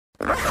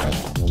Welcome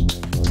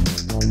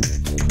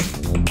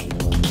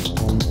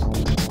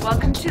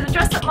to the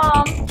Dress Up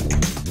Mom.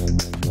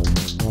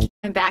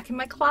 I'm back in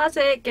my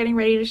closet getting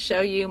ready to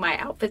show you my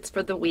outfits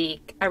for the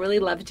week. I really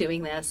love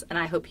doing this and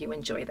I hope you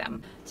enjoy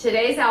them.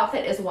 Today's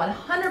outfit is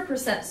 100%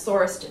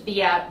 sourced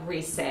via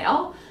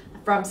Resale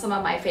from some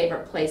of my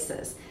favorite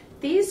places.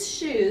 These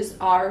shoes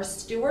are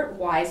Stuart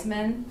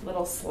Weitzman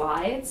little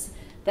slides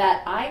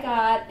that I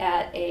got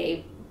at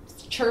a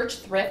church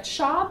thrift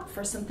shop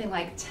for something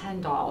like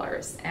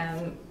 $10,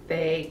 and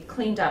they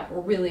cleaned up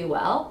really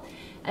well.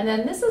 And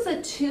then this is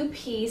a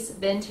two-piece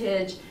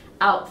vintage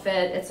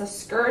outfit. It's a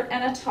skirt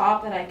and a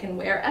top that I can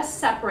wear as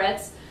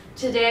separates.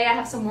 Today I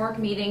have some work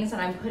meetings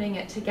and I'm putting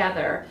it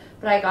together,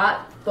 but I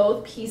got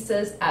both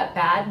pieces at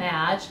Bad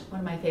Madge, one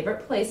of my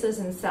favorite places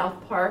in South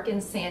Park in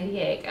San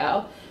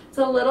Diego. It's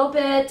a little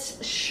bit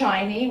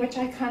shiny, which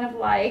I kind of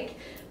like,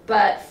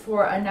 but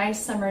for a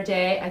nice summer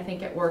day, I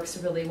think it works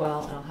really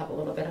well, and I'll have a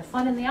little bit of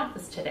fun in the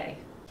office today.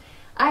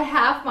 I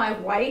have my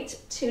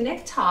white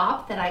tunic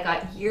top that I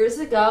got years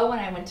ago when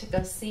I went to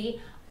go see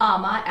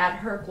Amma at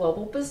her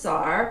global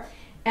bazaar,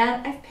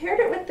 and I've paired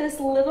it with this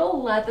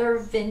little leather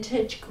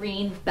vintage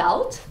green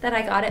belt that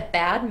I got at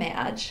Bad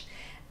Madge.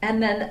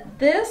 And then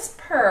this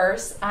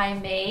purse I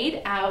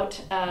made out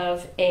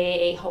of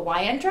a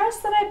Hawaiian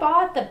dress that I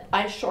bought.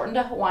 I shortened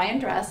a Hawaiian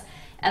dress,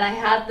 and I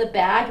had the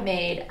bag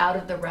made out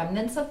of the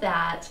remnants of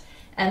that.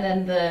 And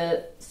then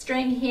the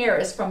string here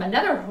is from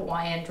another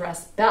Hawaiian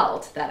dress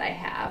belt that I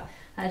have.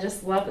 I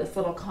just love this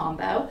little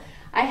combo.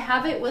 I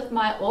have it with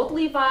my old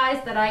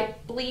Levi's that I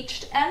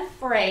bleached and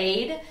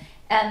frayed.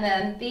 And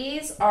then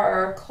these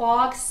are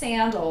clog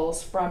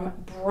sandals from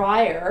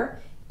BRYR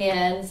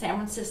in San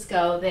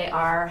Francisco. They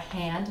are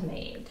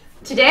handmade.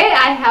 Today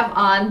I have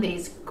on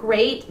these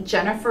great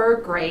Jennifer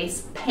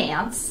Grace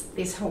pants,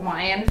 these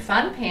Hawaiian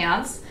fun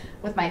pants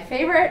with my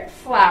favorite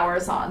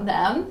flowers on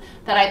them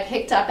that I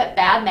picked up at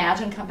Bad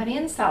Madge Company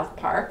in South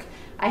Park.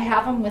 I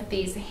have them with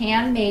these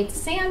handmade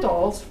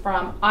sandals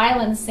from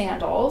Island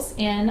Sandals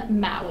in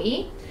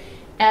Maui.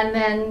 And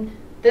then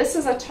this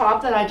is a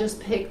top that I just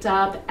picked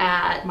up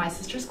at my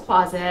sister's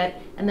closet.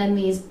 And then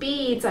these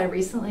beads I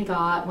recently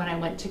got when I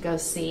went to go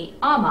see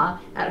Amma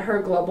at her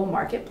global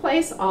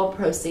marketplace, all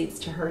proceeds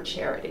to her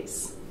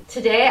charities.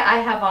 Today I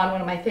have on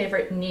one of my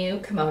favorite new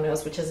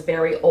kimonos, which is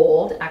very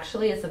old.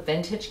 Actually, it's a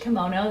vintage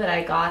kimono that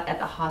I got at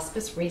the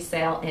Hospice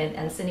Resale in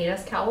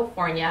Encinitas,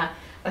 California.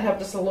 I have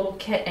just a little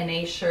kit and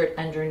a shirt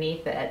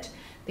underneath it.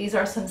 These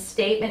are some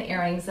statement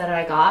earrings that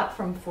I got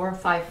from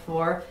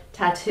 454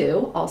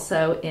 Tattoo,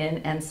 also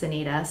in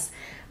Encinitas.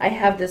 I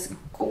have this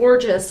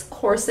gorgeous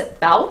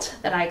corset belt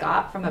that I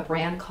got from a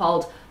brand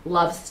called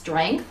Love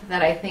Strength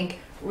that I think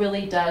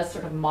really does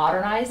sort of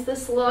modernize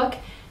this look.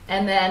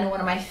 And then one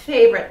of my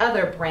favorite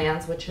other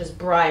brands, which is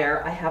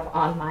BRYR, I have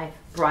on my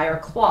BRYR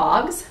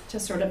clogs to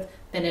sort of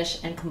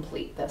finish and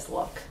complete this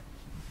look.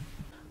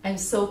 I'm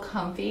so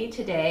comfy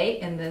today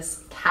in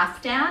this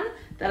caftan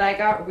that I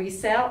got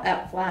resale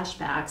at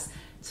Flashbacks.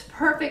 It's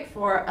perfect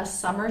for a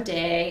summer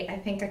day. I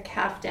think a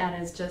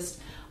caftan is just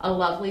a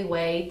lovely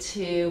way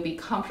to be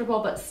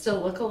comfortable but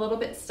still look a little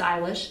bit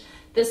stylish.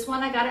 This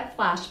one I got at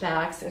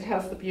Flashbacks. It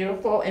has the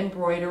beautiful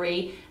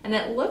embroidery and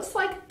it looks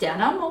like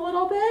denim a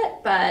little bit,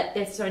 but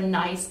it's a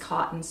nice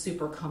cotton,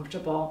 super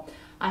comfortable.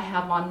 I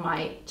have on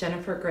my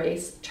Jennifer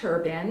Grace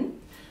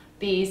turban,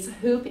 these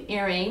hoop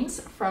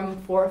earrings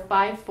from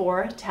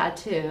 454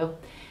 Tattoo,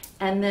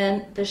 and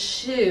then the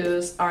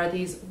shoes are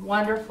these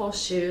wonderful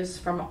shoes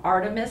from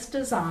Artemis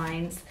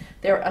Designs.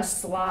 They're a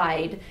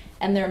slide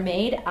and they're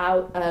made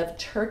out of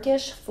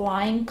Turkish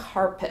flying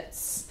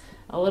carpets.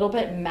 A little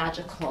bit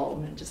magical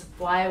and just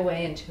fly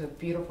away into a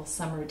beautiful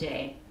summer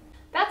day.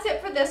 That's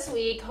it for this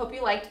week. Hope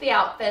you liked the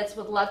outfits.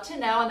 Would love to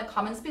know in the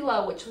comments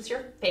below which was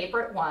your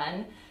favorite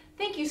one.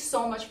 Thank you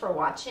so much for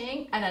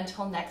watching, and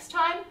until next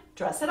time,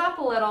 dress it up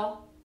a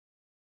little.